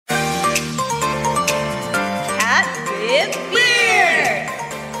with beer.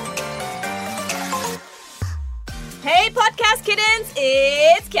 Hey, podcast kittens,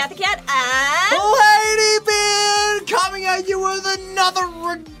 it's Cat the Cat and Lady Beard coming at you with another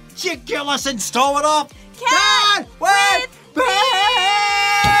ridiculous installment of Cat with Beer.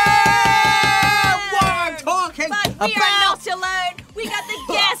 What I'm talking But we are not alone. We got the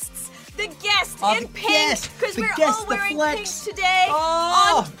guests. The guest in pink, because we're all wearing pink today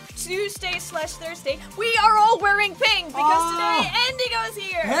on Tuesday/Thursday. We are all wearing pink because today Endigo is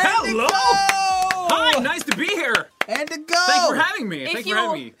here. Hello! Hi, nice to be here. Endigo! Thanks for having me. If Thanks you- for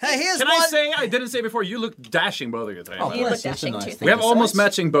having me. Hey, here's Can one. I say, I didn't say before, you look dashing both of you today. Oh, You look that's a dashing nice too. thing. We have Thank you so almost much.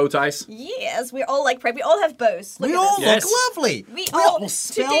 matching bow ties. Yes, we're all like prep. We all have bows. Look We at all this. Yes. look lovely. We We're all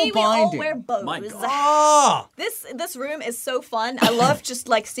today we all spellbinding. wear bows. My God. Ah! This room is so fun. I love just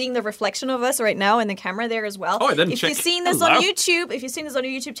like seeing the reflection of us right now in the camera there as well. Oh, I didn't If check. you've seen this Hello. on YouTube, if you've seen this on a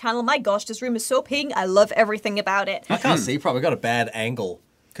YouTube channel, my gosh, this room is so pink. I love everything about it. I can't see. Probably got a bad angle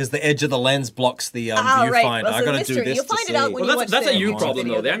because the edge of the lens blocks the Ah, right. viewfinder. Well, I so got to mystery. do this You'll find to it out see. when Well, you watch that's a the you problem,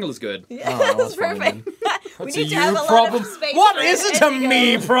 video though. The then. angle is good. Yeah, that's that's fine perfect. We That's need a to have you a problem. lot of space. What for isn't a Endigo.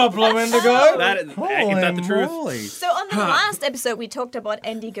 me problem, Indigo? That is, ain't that the truth? Moly. So on the last episode, we talked about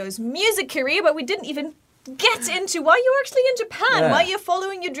Endigo's music career, but we didn't even get into why you're actually in Japan, Yeah. why you're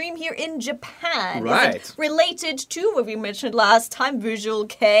following your dream here in Japan. Right. Is it related to what we mentioned last time, Visual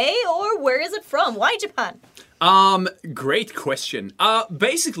K, or where is it from? Why Japan? Great question.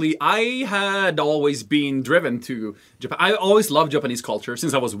 Basically, I had always been driven to Japan. I always loved Japanese culture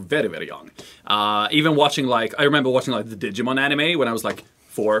since I was very, very young. Even watching, I remember watching, the Digimon anime when I was,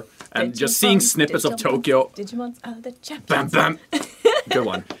 4, and just seeing snippets of Tokyo. Digimons are the Bam, champions. bam. Good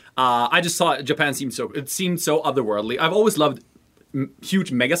one. I just thought Japan seemed so otherworldly. I've always loved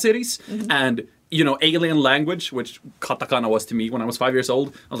huge megacities and, alien language, which katakana was to me when I was 5 years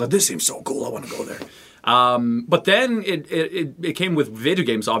old. I was like, this seems so cool. I want to go there. But then it came with video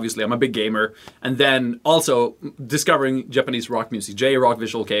games, obviously. I'm a big gamer. And then also discovering Japanese rock music, J-Rock,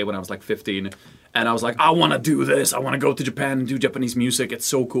 Visual K, when I was 15. And I was like, I want to do this. I want to go to Japan and do Japanese music. It's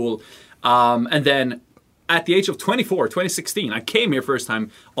so cool. And then at the age of 24, 2016, I came here first time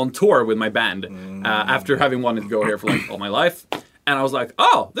on tour with my band after having wanted to go here for all my life. And I was like,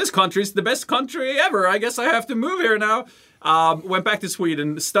 oh, this country's the best country ever. I guess I have to move here now. Went back to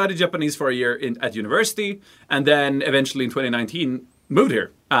Sweden, studied Japanese for a year at university, and then eventually in 2019 moved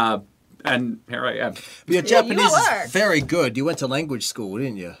here. And here I am. Your Japanese are. is very good. You went to language school,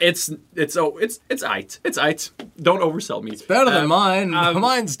 didn't you? It's aight. It's aight. Don't oversell me. Better than mine.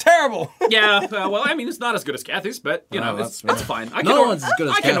 Mine's terrible. Yeah, well, I mean, it's not as good as Kathy's, but, that's it's fine. I No one's as good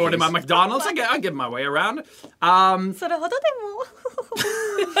as I can order Kathy's. my McDonald's. I get my way around. それほどでも。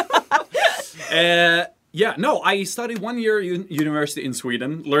 Yeah, no, I studied 1 year university in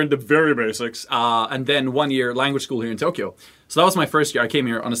Sweden, learned the very basics, and then 1 year language school here in Tokyo. So that was my first year. I came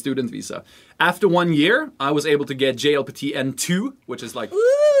here on a student visa. After 1 year, I was able to get JLPT N2, which is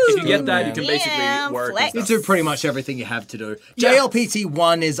if you get that, you can basically Yeah, work flex. and You stuff. do pretty much everything you have to do. Yeah. JLPT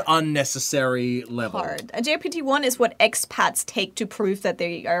 1 is unnecessary level. Hard. A JPT1 is what expats take to prove that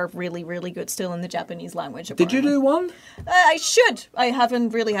they are really, really good still in the Japanese language. Did you do one? I should. I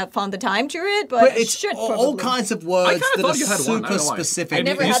haven't really found the time to it, but But I it's should all probably. kinds of I words kinda that thought are you had one. I super don't know why. specific. I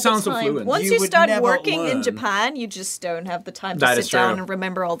never You had sound the so time. fluent. Once You you would start never working in learn. Japan, you just don't have the time to That sit is down true. and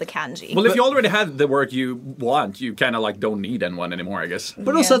remember all the kanji. Well, if you already had the work you want, you kind of don't need N1 anymore, I guess.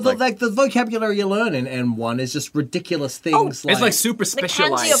 But also, Yeah. the vocabulary you learn in N1 is just ridiculous things. It's super the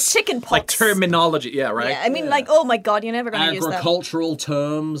specialized. kanji of chicken pox. Like terminology, yeah, right? Yeah, I mean, oh my god, you're never going to use that. agricultural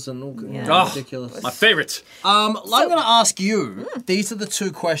terms and all Oh, ridiculous. my favorite. I'm going to ask you, these are the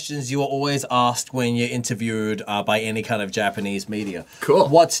two questions you are always asked when you're interviewed by any kind of Japanese media. Cool.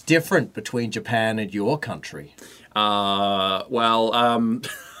 What's different between Japan and your country?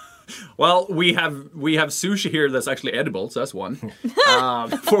 Well, we have sushi here that's actually edible, so that's one.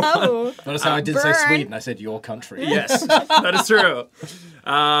 Notice how I didn't say burn. Sweden, I said your country. Yes, that is true.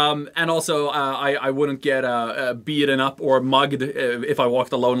 And also, I wouldn't get beaten up or mugged if I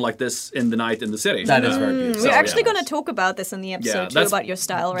walked alone like this in the night in the city. That is very beautiful. We're actually yeah. going to talk about this in the episode Yeah, too, that's- about your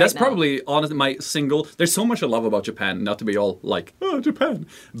style right That's now. probably, honestly, my single... There's so much I love about Japan, not to be all oh, Japan.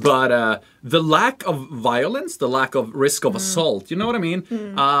 But the lack of violence, the lack of risk of assault, you know what I mean?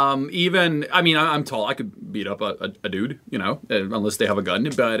 I'm tall. I could beat up a dude, unless they have a gun.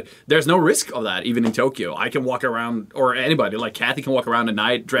 But there's no risk of that, even in Tokyo. I can walk around, or anybody, like Kathy can walk around at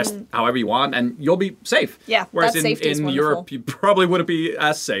night dressed however you want, and you'll be safe. Yeah, Whereas that safety is in wonderful. Europe, you probably wouldn't be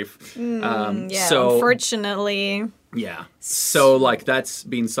as safe. Yeah, so, unfortunately. yeah. So, that's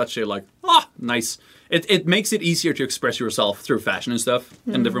been such a, nice it makes it easier to express yourself through fashion and stuff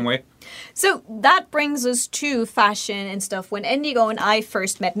in a different way. So that brings us to fashion and stuff. When Endigo and I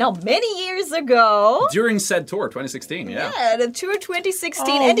first met, now many years ago. During said tour, 2016, yeah. Yeah, the tour 2016.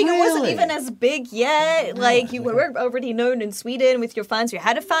 Oh, Endigo wasn't really? even as big yet. Like, you were already known in Sweden with your fans. You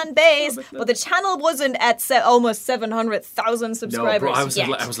had a fan base, but the channel wasn't at almost 700,000 subscribers No, bro, I was yet.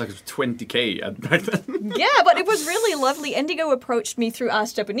 I was like 20K back then. Yeah, but it was really lovely. Endigo approached me through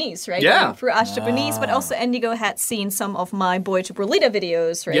Ask Japanese, right? Yeah. Through Ask Japanese, but also Endigo had seen some of my Boy to Brolita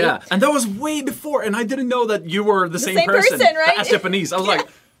videos, right? Yeah, and that was way before, and I didn't know that you were the same person, right? As Japanese. I was like,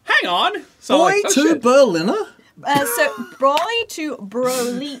 hang on. So Boy like, oh, to shit. Berliner? So boy to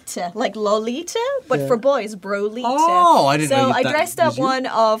brolita, like Lolita, but for boys, brolita. Oh, I didn't know So I that. dressed up Did you? one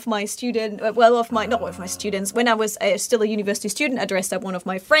of my not one of my students. When I was still a university student, I dressed up one of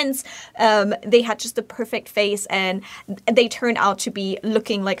my friends. They had just the perfect face, and they turned out to be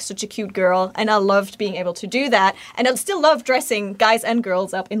looking like such a cute girl. And I loved being able to do that. And I still love dressing guys and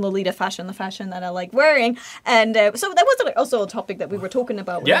girls up in Lolita fashion, the fashion that I like wearing. And so that was also a topic that we were talking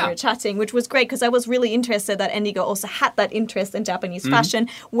about when we were chatting, which was great because I was really interested that Endigo also had that interest in Japanese fashion,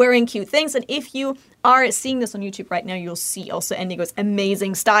 wearing cute things. And if you are seeing this on YouTube right now, you'll see also Endigo's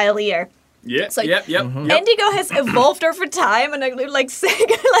amazing style here. Yeah, So- yep. Endigo has evolved over time, and I like saying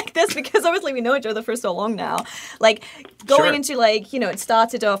it like this because obviously we know each other for so long now. Like going Sure. into like, it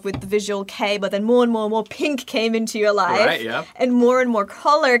started off with the visual K, but then more and more pink came into your life. Right, yeah. And more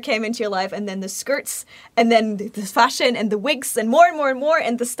color came into your life, and then the skirts, and then the fashion and the wigs, and more,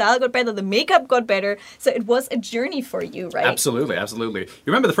 and the style got better, the makeup got better. So it was a journey for you, right? Absolutely. You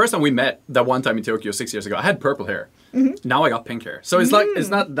remember the first time we met that one time in Tokyo 6 years ago? I had purple hair. Now I got pink hair. So it's like, it's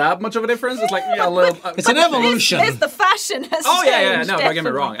not that much of a difference. It's like, a little... It's an evolution. It's the fashion has Oh, yeah. changed, No, don't get me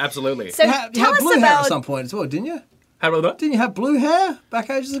definitely. wrong. Absolutely. So You tell had us blue hair at about some point as well, didn't you? How about that? Didn't you have blue hair back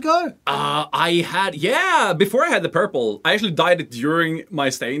ages ago? I had, before I had the purple, I actually dyed it during my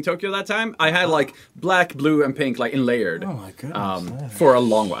stay in Tokyo that time. I had like black, blue, and pink, like in layered. Oh my goodness. For a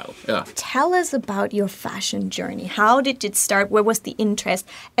long while. Yeah. Tell us about your fashion journey. How did it start? Where was the interest?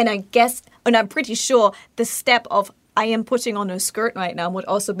 And I'm pretty sure the step of I am putting on a skirt right now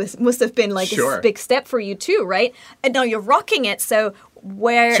must have been like Sure. a big step for you too, right? And now you're rocking it. So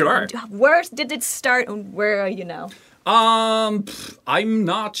where did it start, and where are you now? I'm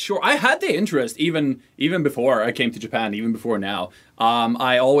not sure. I had the interest even before I came to Japan, even before now.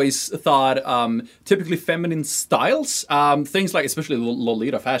 I always thought typically feminine styles, things like especially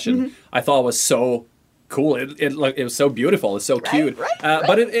Lolita fashion, I thought was so cool. It was so beautiful. It's so cute. Right.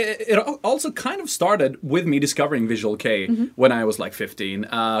 But it also kind of started with me discovering Visual K when I was like 15.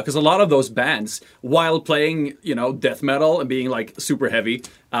 Because a lot of those bands, while playing, death metal and being like super heavy,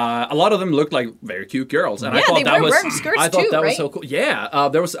 a lot of them looked like very cute girls. And I thought they were wearing skirts too, was so cool. Yeah.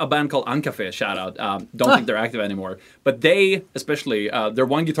 There was a band called Ancafe, shout out. Don't think they're active anymore. But they, especially, their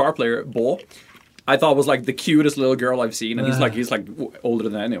one guitar player, Bo, I thought was like the cutest little girl I've seen, and he's like older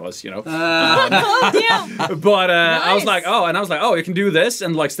than any of us, Oh, damn. But I was Nice. like, oh, you can do this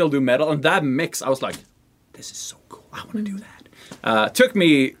and like still do metal, and that mix, I was like, this is so cool. I want to do that. Took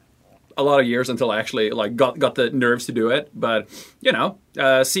me a lot of years until I actually like got the nerves to do it, but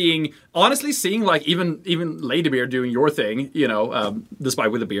seeing like even Ladybeard doing your thing,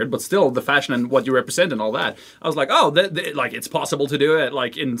 despite with a beard, but still the fashion and what you represent and all that, I was like, oh, like it's possible to do it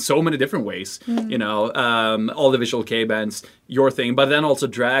like in so many different ways, all the Visual K bands, your thing, but then also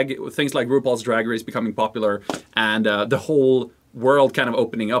drag, things like RuPaul's Drag Race becoming popular, and the whole world kind of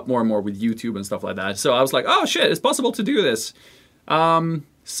opening up more and more with YouTube and stuff like that. So I was like, oh shit, it's possible to do this.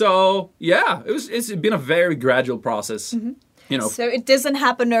 So yeah, it's been a very gradual process. So it doesn't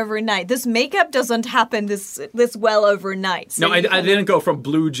happen overnight. This makeup doesn't happen this well overnight. So No, I didn't go from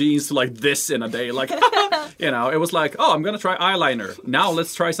blue jeans to like this in a day. Like, it was like, oh, I'm going to try eyeliner. Now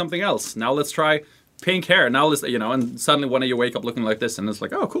let's try something else. Now let's try pink hair. Now let's, and suddenly one day you wake up looking like this and it's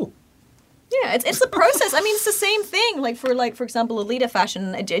like, oh, cool. Yeah, it's the process. I mean, it's the same thing. Like for example, Lolita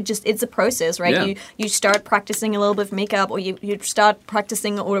fashion, it's a process, right? Yeah. You start practicing a little bit of makeup, or you start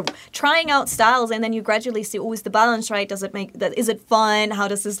practicing or trying out styles, and then you gradually see, is the balance right? Does it make that? Is it fun? How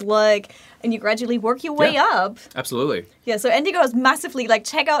does this look? And you gradually work your way up. Absolutely. Yeah, so Endigo is massively,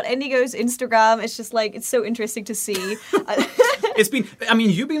 check out Endigo's Instagram. It's just it's so interesting to see. It's been,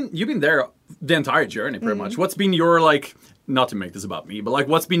 you've been there the entire journey pretty much. What's been your not to make this about me, but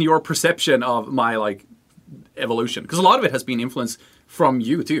what's been your perception of my evolution? Because a lot of it has been influenced from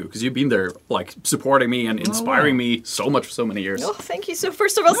you too, because you've been there supporting me and inspiring me so much for so many years. Oh, thank you. So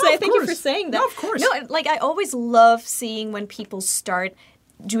first of all, thank you for saying that. No, of course. No, I always love seeing when people start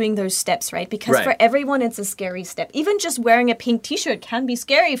doing those steps, right? Because for everyone, it's a scary step. Even just wearing a pink t-shirt can be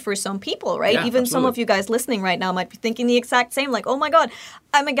scary for some people, right? Yeah, Even absolutely. some of you guys listening right now might be thinking the exact same, like, oh my God,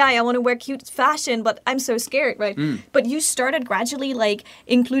 I'm a guy, I want to wear cute fashion, but I'm so scared, right? But you started gradually, like,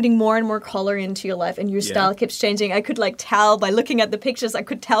 including more and more color into your life, and your style keeps changing. I could, like, tell by looking at the pictures, I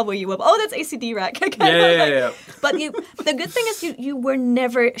could tell where you were. Oh, that's ACD rack. Yeah. But the good thing is you were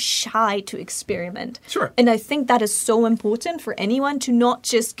never shy to experiment. Sure. And I think that is so important for anyone to not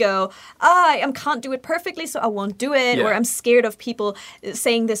just go, I can't do it perfectly, so I won't do it, or I'm scared of people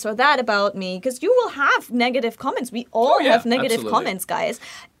saying this or that about me, because you will have negative comments. We all have negative comments, guys.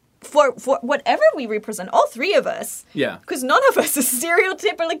 For whatever we represent, all three of us. Yeah. Because none of us is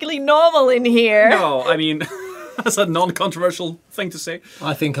stereotypically normal in here. No, I mean, that's a non-controversial thing to say.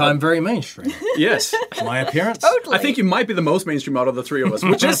 I think I'm very mainstream. Yes. My appearance. Totally. I think you might be the most mainstream out of the three of us,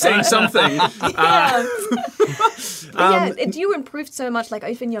 which is saying something. You improved so much, like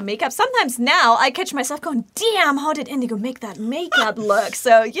even your makeup. Sometimes now I catch myself going, damn, how did Endigo make that makeup look?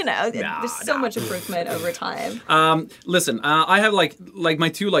 So, there's so much improvement over time. Listen, I have like my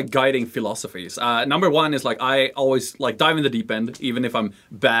two like guiding philosophies. Number one is like I always like dive in the deep end, even if I'm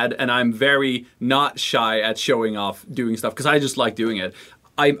bad, and I'm very not shy at showing off doing stuff because I just like doing it.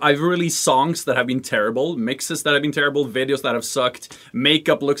 I've released songs that have been terrible, mixes that have been terrible, videos that have sucked,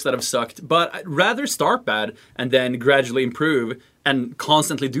 makeup looks that have sucked, but I'd rather start bad and then gradually improve and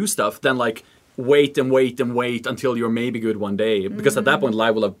constantly do stuff than like wait until you're maybe good one day, because at that point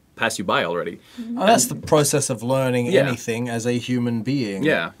life will have passed you by already. Oh, that's the process of learning anything as a human being.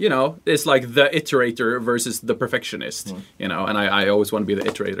 Yeah, it's like the iterator versus the perfectionist, and I always want to be the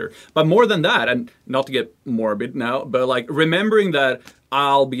iterator. But more than that, and not to get morbid now, but like remembering that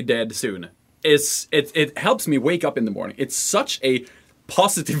I'll be dead soon, it helps me wake up in the morning. It's such a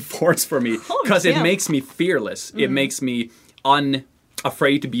positive force for me because it makes me fearless. It makes me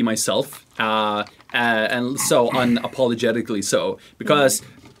unafraid to be myself, and so unapologetically so, because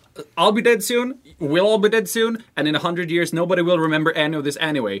I'll be dead soon, we'll all be dead soon, and in 100 years nobody will remember any of this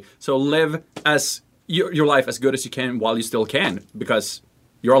anyway. So live as your life as good as you can while you still can, because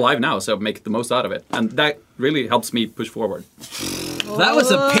you're alive now, so make the most out of it. And that really helps me push forward. That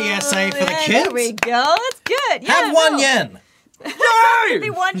was a PSA for the kids. There we go. That's good. Yeah, Have 1 yen. Yay! The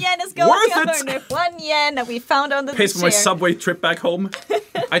 1 yen is going Worth on. it. 1 yen that we found under Pays the for my chair. subway trip back home.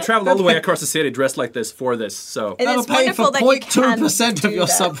 I traveled all the way across the city dressed like this for this, so It That'll is pay for wonderful that you can 0.2% of do your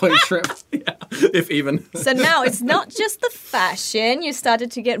that. subway trip. if even. So now it's not just the fashion. You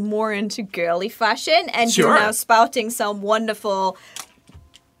started to get more into girly fashion, and Sure. you're now spouting some wonderful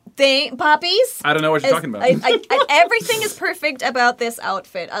poppies. I don't know what you're talking about. Everything is perfect about this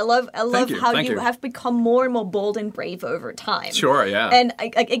outfit. I love you, how thank you you. have become more and more bold and brave over time. Sure, yeah. And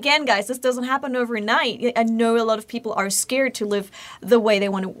again, guys, this doesn't happen overnight. I know a lot of people are scared to live the way they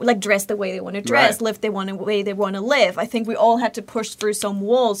want to, like dress the way they want to dress, Right. live the way they want to live. I think we all had to push through some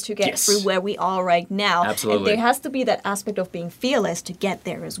walls to get Yes. through where we are right now. Absolutely. And there has to be that aspect of being fearless to get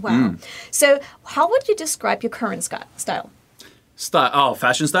there as well. So how would you describe your current style?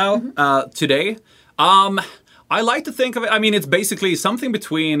 Fashion style today. I like to think of it. I mean, it's basically something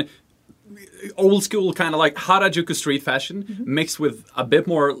between old school kind of like Harajuku street fashion mixed with a bit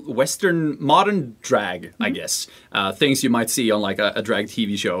more Western modern drag, I guess. Things you might see on like a drag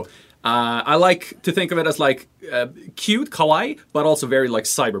TV show. I like to think of it as like cute, kawaii, but also very like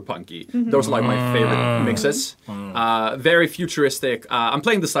cyberpunky. Those are like my favorite mixes. Very futuristic. I'm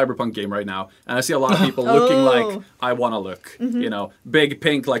playing the cyberpunk game right now, and I see a lot of people looking like I want to look. Big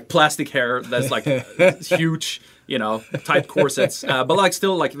pink like plastic hair that's like huge. Tight corsets, but like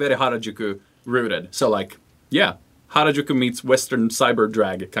still like very Harajuku rooted. So like Harajuku meets Western cyber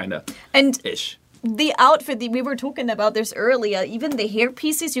drag kind of ish. The outfit that we were talking about this earlier, even the hair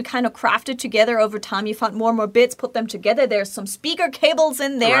pieces you kind of crafted together over time. You found more and more bits, put them together. There's some speaker cables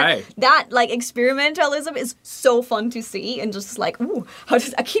in there. Right. That like experimentalism is so fun to see, and just like, ooh, I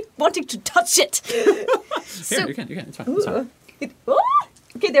keep wanting to touch it. Here, you can. It's fine. It's fine.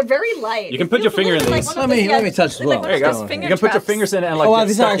 Okay, they're very light. You can put your finger in like these. one of Let me those- touch as well. Like one There you of go. those finger You can put your traps. fingers in it and like Oh, get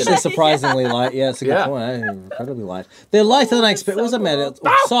these are stuck in actually it. surprisingly light. Yeah, it's a good Yeah. point. Incredibly light. They're lighter than I expected. What was that made?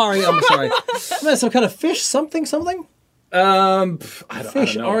 Oh, sorry, I'm sorry. Man, some kind of fish, something? I don't know.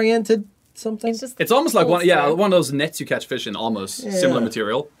 Fish-oriented something? It's almost like one holster. of those nets you catch fish in, almost similar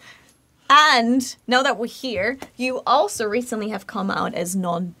material. And now that we're here, you also recently have come out as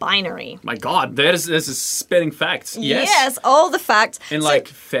non-binary. My God, this is spitting facts. Yes. all the facts. In So- like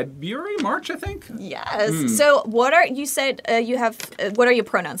February, March, I think. Yes. So what are you said you have? What are your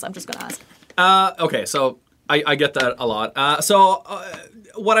pronouns? I'm just gonna ask. Okay, so I get that a lot.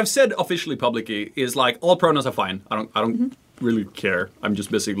 What I've said officially publicly is like all pronouns are fine. I don't really care. I'm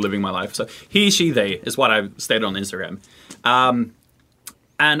just busy living my life. So he, she, they is what I've stated on Instagram. And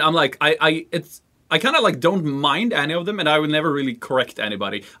I'm like, I kind of like don't mind any of them, and I would never really correct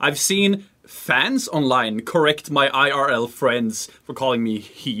anybody. I've seen fans online correct my IRL friends for calling me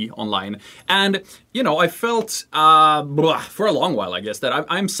he online. And, you know, I felt for a long while, I guess, that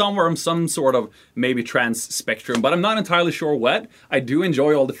I'm somewhere on some sort of maybe trans spectrum, but I'm not entirely sure what. I do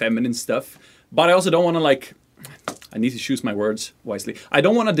enjoy all the feminine stuff, but I also don't want to like... I need to choose my words wisely. I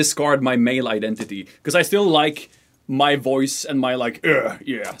don't want to discard my male identity, because I still like my voice and my like,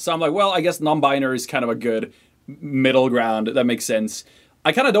 yeah. So I'm like, well, I guess non-binary is kind of a good middle ground. That makes sense.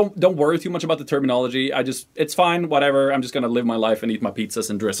 I kind of don't worry too much about the terminology. It's fine, whatever. I'm just going to live my life and eat my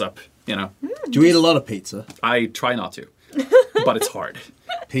pizzas and dress up, you know. Do you eat a lot of pizza? I try not to, but it's hard.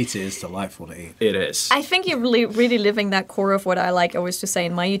 Pizza is delightful to eat. It is. I think you're really living that core of what I like always to say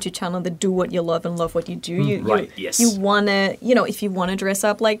in my YouTube channel, the do what you love and love what you do. Yes. You want to, you know, if you want to dress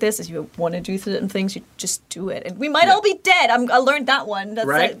up like this, if you want to do certain things, you just do it. And we might all be dead. I learned that one. That's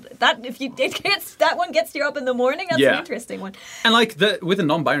right. That one gets you up in the morning. That's an interesting one. And like with the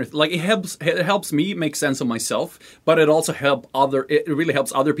non-binary, like it helps me make sense of myself, but it also it really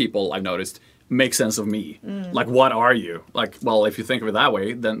helps other people, I've noticed, make sense of me. Like, what are you? Like, well, if you think of it that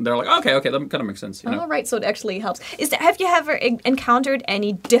way, then they're like, okay, that kind of makes sense. You know? Oh, right. So it actually helps. Have you ever encountered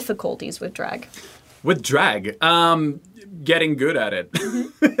any difficulties with drag? With drag, getting good at it.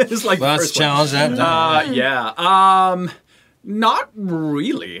 It's like well, that's a challenge. Yeah. Not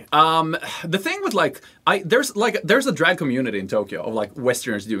really. The thing with there's a drag community in Tokyo of like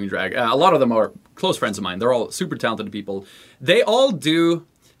Westerners doing drag. A lot of them are close friends of mine. They're all super talented people. They all do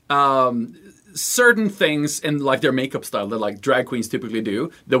certain things in like their makeup style that like drag queens typically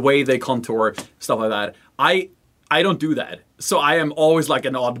do, the way they contour, stuff like that. I don't do that. So I am always like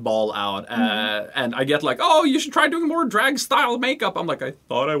an oddball out. And I get like, oh, you should try doing more drag style makeup. I'm like, I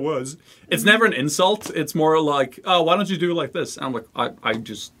thought I was. It's never an insult. It's more like, oh, why don't you do it like this? And I'm like,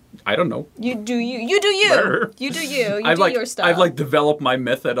 I don't know. You do you. You do you. You do you. You do your style. I've like developed my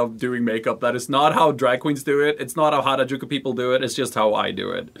method of doing makeup. That is not how drag queens do it. It's not how Harajuku people do it. It's just how I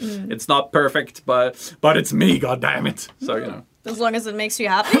do it. It's not perfect, but it's me, goddammit. So, you know. As long as it makes you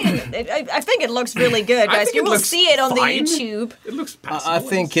happy. I think it looks really good, guys. You will see it on the YouTube. It looks passable. I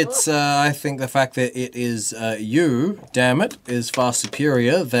think I think the fact that it is you, damn it, is far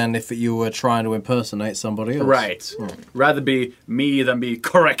superior than if you were trying to impersonate somebody else. Right. Rather be me than be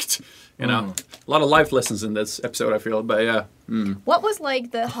correct. You know, a lot of life lessons in this episode, I feel, but yeah. What was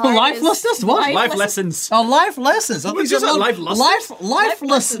like the hardest... Life lessons? What? Life lessons. Oh, life lessons. I think just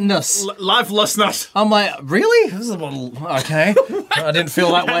lifelessness. Lifelessness. I'm like, really? This is okay. I didn't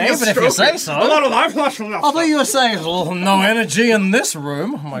feel that way, but if you say so. A lot of life lessons. I thought you were saying, well, no energy in this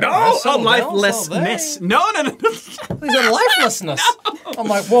room. I'm like, no, lifelessness. No. These are lifelessness. No. I'm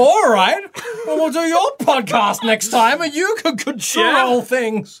like, well, all right. Well, we'll do your podcast next time, and you can control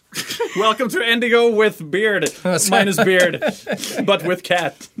things. Welcome to Endigo with beard. Minus beard. But with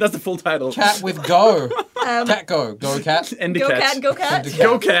cat. That's the full title. Cat with go. Cat go. Go cat. Go cat. Go cat.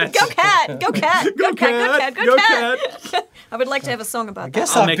 Go cat. Go cat. Go cat. Go cat. Go cat. I would like to have a song about that. I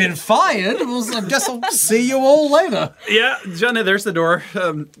guess I've been fired. I guess I'll see you all later. Yeah, Johnny, there's the door.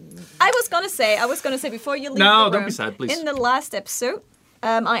 I was gonna say before you leave the room, don't be sad, please. In the last episode,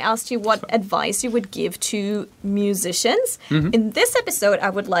 I asked you what advice you would give to musicians. In this episode, I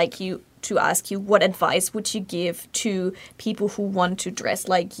would like to ask you what advice would you give to people who want to dress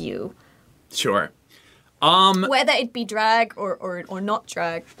like you? Sure. Whether it be drag or not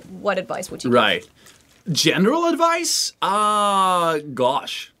drag, what advice would you give? Right. General advice?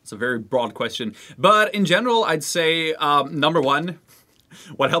 Gosh, it's a very broad question. But in general, I'd say, number one,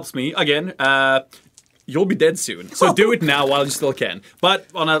 what helps me, again, you'll be dead soon. So do it now while you still can. But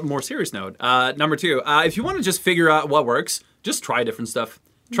on a more serious note, number two, if you want to just figure out what works, just try different stuff.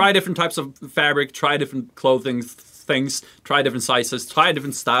 Try different types of fabric, try different clothing things, try different sizes, try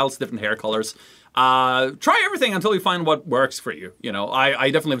different styles, different hair colors. Try everything until you find what works for you. You know, I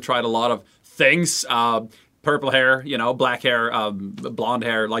definitely have tried a lot of things. Purple hair, you know, black hair, blonde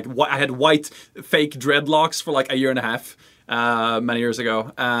hair. Like I had white fake dreadlocks for like a year and a half. Many years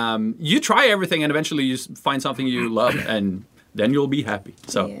ago. You try everything and eventually you find something you love and then you'll be happy.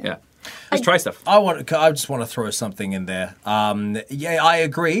 So, yeah. Just try stuff. I just want to throw something in there. Yeah, I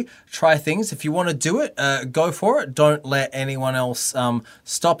agree. Try things. If you want to do it, go for it. Don't let anyone else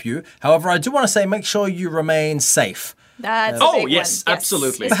stop you. However, I do want to say make sure you remain safe. That's a big one. Yes,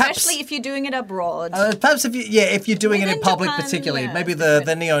 absolutely. Especially if you're doing it abroad. Perhaps if you're doing it in public, Japan, particularly, maybe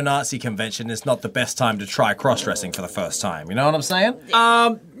the neo-Nazi convention is not the best time to try cross-dressing for the first time. You know what I'm saying?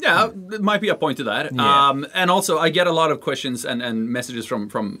 Yeah, there might be a point to that. Yeah. And also, I get a lot of questions and messages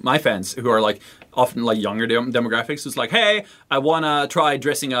from my fans who are like often like younger demographics. It's like, hey, I want to try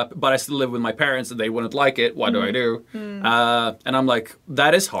dressing up, but I still live with my parents and they wouldn't like it. What do I do? And I'm like,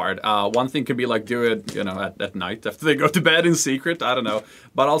 that is hard. One thing could be like do it, at night after they go to bed in secret. I don't know.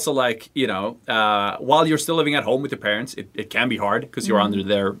 But also like, while you're still living at home with your parents, it can be hard because you're under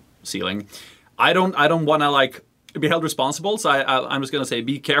their ceiling. I don't want to like be held responsible, so I'm just going to say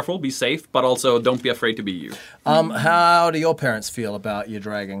be careful, be safe, but also don't be afraid to be you. How do your parents feel about you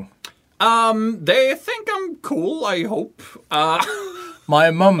dragging? They think I'm cool, I hope.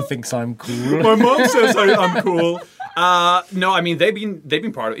 My mum thinks I'm cool. My mom says I'm cool. No, I mean they've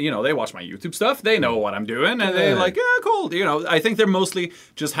been part of they watch my YouTube stuff. They know what I'm doing, and they're like, yeah, cool. I think they're mostly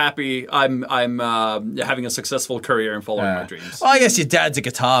just happy I'm having a successful career and following my dreams. Well, I guess your dad's a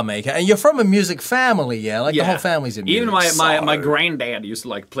guitar maker, and you're from a music family, yeah? Like the whole family's in music. Even my granddad used to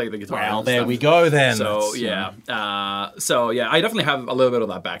like play the guitar. Well, there we go then. So yeah, I definitely have a little bit of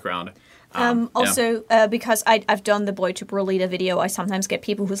that background. Because I've done the Boy to Pro Leader video, I sometimes get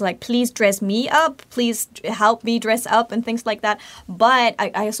people who's like, please dress me up, please help me dress up and things like that. But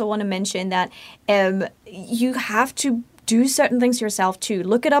I also want to mention that you have to do certain things yourself too.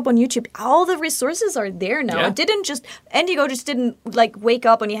 Look it up on YouTube. All the resources are there now. Yeah. Endigo just didn't like wake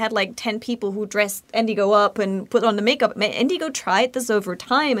up and you had like 10 people who dressed Endigo up and put on the makeup. Endigo tried this over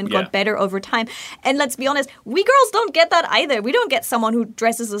time and got better over time. And let's be honest, we girls don't get that either. We don't get someone who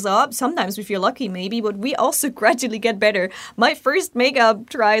dresses us up. Sometimes if you're lucky maybe, but we also gradually get better. My first makeup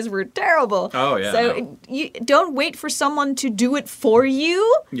tries were terrible. Oh yeah. So you don't wait for someone to do it for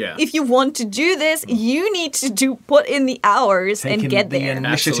you. Yeah. If you want to do this, you need to put in the hours and get there.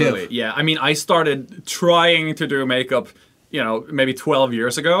 Absolutely. Yeah. I mean, I started trying to do makeup, maybe 12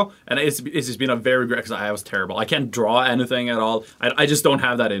 years ago, and it's just been a very great, because I was terrible. I can't draw anything at all. I just don't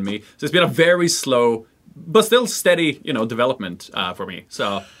have that in me. So it's been a very slow, but still steady, development for me.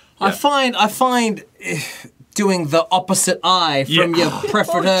 So yeah. I find doing the opposite eye from your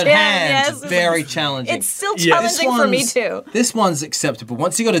preferred hand very challenging. It's still challenging for me too. This one's acceptable.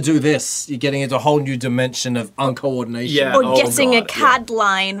 Once you got to do this, you're getting into a whole new dimension of uncoordination. Yeah. Or getting a CAD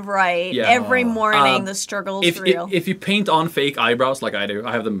line right every morning. The struggle is real. If you paint on fake eyebrows like I do,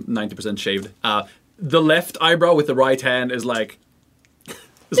 I have them 90% shaved. The left eyebrow with the right hand is like.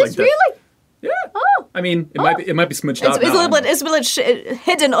 It's really. Yeah. Oh. I mean, it might be smudged out. It's a little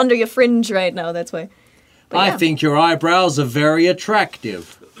hidden under your fringe right now. That's why. But I think your eyebrows are very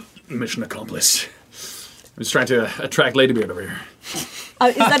attractive. Mission accomplished. I'm just trying to attract Ladybeard over here.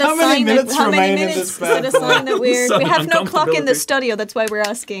 Is that a How many sign minutes that, how many remain in minutes? this Is that a sign that we have no clock in the uncomfortability. studio? That's why we're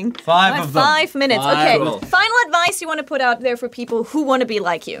asking. 5 of them. 5 minutes. Five. Okay. Cool. Final advice you want to put out there for people who want to be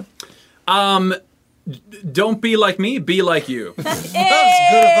like you. Don't be like me, be like you. That's good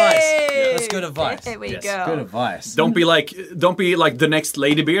advice. Hey! That's good advice. There we Yes. go. Good advice. Don't be like the next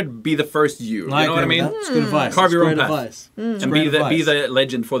Ladybeard, be the first you. You know what I mean? That's good advice. Carve That's your own great path. advice. And be the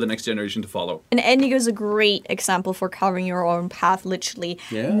legend for the next generation to follow. And Endigo is a great example for carving your own path, literally.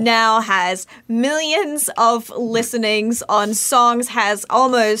 Yeah. Now has millions of listenings on songs, has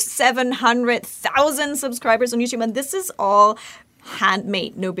almost 700,000 subscribers on YouTube. And this is all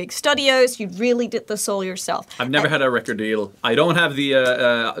handmade, no big studios. You really did this all yourself. I've never had a record deal. I don't have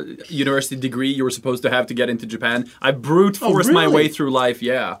the university degree you were supposed to have to get into Japan. I brute forced my way through life,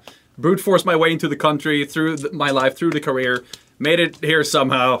 brute forced my way into the country, through my life, through the career. Made it here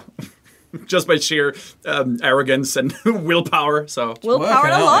somehow. Just by sheer arrogance and willpower. So Willpower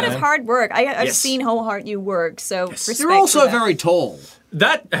and a out, lot man. of hard work. I've Yes. seen how hard you work, so respect You're also for that. very tall.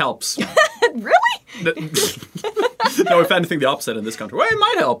 that helps. Really? No, if anything, the opposite in this country. Well, it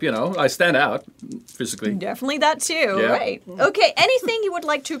might help, I stand out physically. Definitely that too, Yeah. right. Okay, anything you would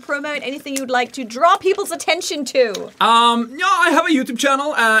like to promote, anything you would like to draw people's attention to? I have a YouTube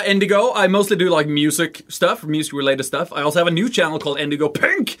channel, Endigo. I mostly do like music stuff, music-related stuff. I also have a new channel called Endigo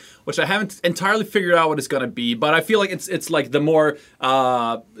Pink, which I haven't entirely figured out what it's gonna be, but I feel like it's like the more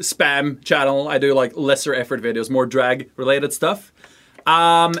spam channel. I do like lesser effort videos, more drag-related stuff.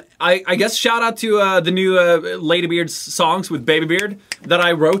 I guess shout out to the new Ladybeard's songs with Babybeard that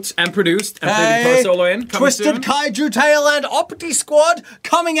I wrote and produced and played guitar solo in. Coming Twisted soon. Kaiju Tail and Opti Squad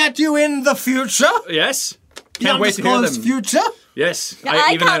coming at you in the future. Yes. The Can't wait to hear undisclosed them. future. Yes.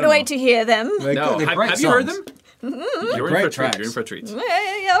 I even can't wait to hear them. No, They're have great you heard songs. them? You're in great for a treat. tracks. You're in for a treat.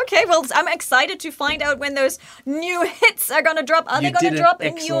 Yeah, okay, well, I'm excited to find out when those new hits are going to drop. Are they You going did to an drop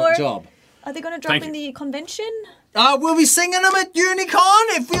in excellent your... job. Are they going to drop Thank in you. the convention? We'll be singing them at Unicon.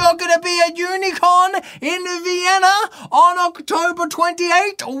 If you're going to be at Unicon in Vienna on October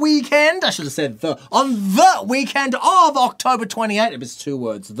 28th weekend, I should have said on the weekend of October 28th. It was 2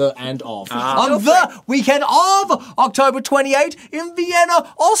 words, the and of. On the weekend of October 28th in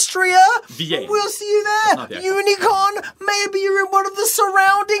Vienna, Austria. Vienna. We'll see you there. Unicon. Maybe you're in one of the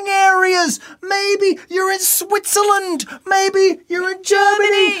surrounding areas. Maybe you're in Switzerland. Maybe you're in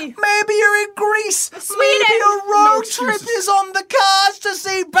Germany. Maybe you're in Greece. Sweden. Maybe a road trip is on the cards to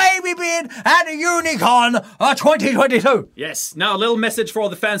see Baby Beard at Unicon 2022. Yes. Now a little message for all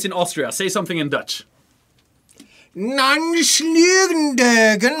the fans in Austria. Say something in Dutch. My name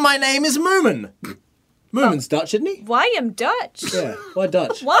is Moomin. Moomin's Dutch, isn't he? Why am Dutch? Yeah, why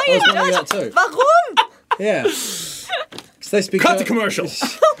Dutch? Why I was am wondering Dutch? that too. Warum? Yeah. 'Cause they speak Cut the commercial.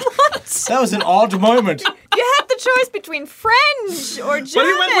 That was an odd moment. You had the choice between French or German. But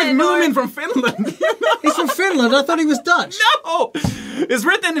he went with Moomin from Finland. He's from Finland. I thought he was Dutch. No! It's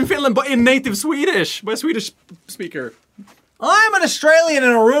written in Finland, but in native Swedish by a Swedish speaker. I'm an Australian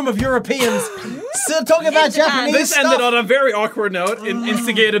in a room of Europeans still talking about Japanese This stuff. ended on a very awkward note,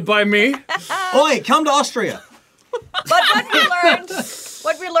 instigated by me. Oi, come to Austria. But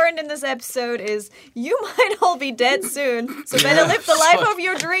what we learned in this episode is you might all be dead soon, so better live the life of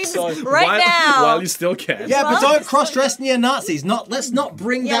your dreams right now. While you still can. Yeah, but don't cross-dress near Nazis. Let's not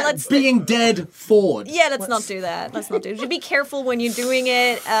bring that being dead forward. Yeah, let's not do that. Let's not do it. Just be careful when you're doing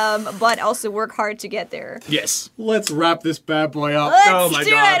it, but also work hard to get there. Yes. Let's wrap this bad boy up. Let's my do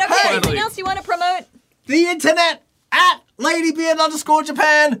God. it. Okay, Finally. anything else you want to promote? The internet at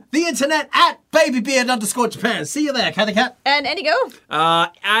LadyBeard_Japan. The internet at BabyBeard_Japan. See you there, Catty Cat. And Endigo.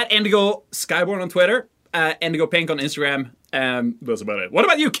 At Endigo Skyborn on Twitter. Endigo Pink on Instagram. That's about it. What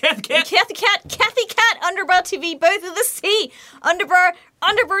about you, Kathy Cat? Kathy Cat, Underbar TV, both of the C. Underbar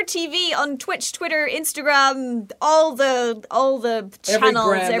TV on Twitch, Twitter, Instagram, all the channels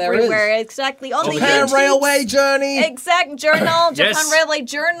gram there everywhere. Exactly. On the Japan YouTube. Railway Journey. Exact journal. Yes. Japan Railway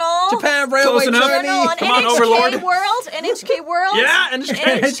Journal. Japan Railway Close enough. Journey. Journal on Come on, NHK Overlord. World. NHK World. Yeah,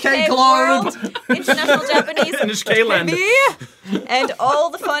 NHK World. Globe. International Japanese. NHK Land. TV, and all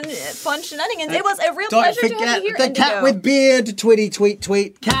the fun shenanigans. It was a real Don't pleasure to have forget you here, the Indigo. Cat with Beard.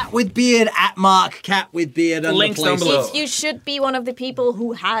 Tweet. Cat with Beard at Mark. Cat with Beard. Links down below. If you should be one of the people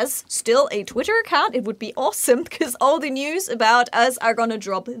who has still a Twitter account, it would be awesome because all the news about us are going to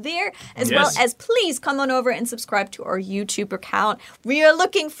drop there, as well as please come on over and subscribe to our YouTube account. We are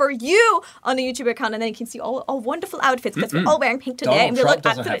looking for you on the YouTube account, and then you can see all our wonderful outfits because we're all wearing pink today, and we look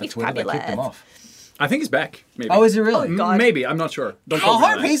absolutely fabulous. I think he's back. Maybe. Oh, is he really? Oh, God. Maybe. I'm not sure. Don't I quote me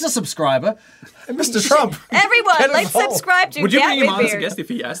on hope that. he's a subscriber. Mr. Trump. Everyone, Get let's involved. subscribe to Would you Cat bring him with on as a Beard. guest if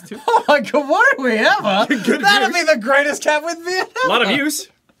he asked to? Oh my God, what are we ever? That'd be the greatest Cat with Beard ever. A lot of views.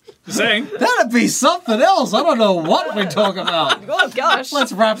 Just saying. That'd be something else. I don't know what we talk about. Oh gosh.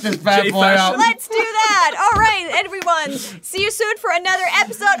 Let's wrap this bad boy J-fashion. up. Let's do that. All right, everyone. See you soon for another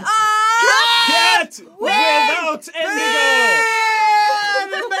episode of Cat without Endigo.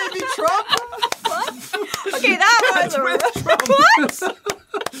 And maybe Trump. Okay, that was a what?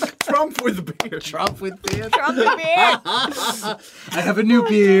 Trump with beard. Trump with beard. Trump the beard. I have a new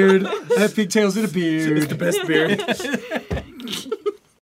beard. I have pigtails and a beard. It's the best beard.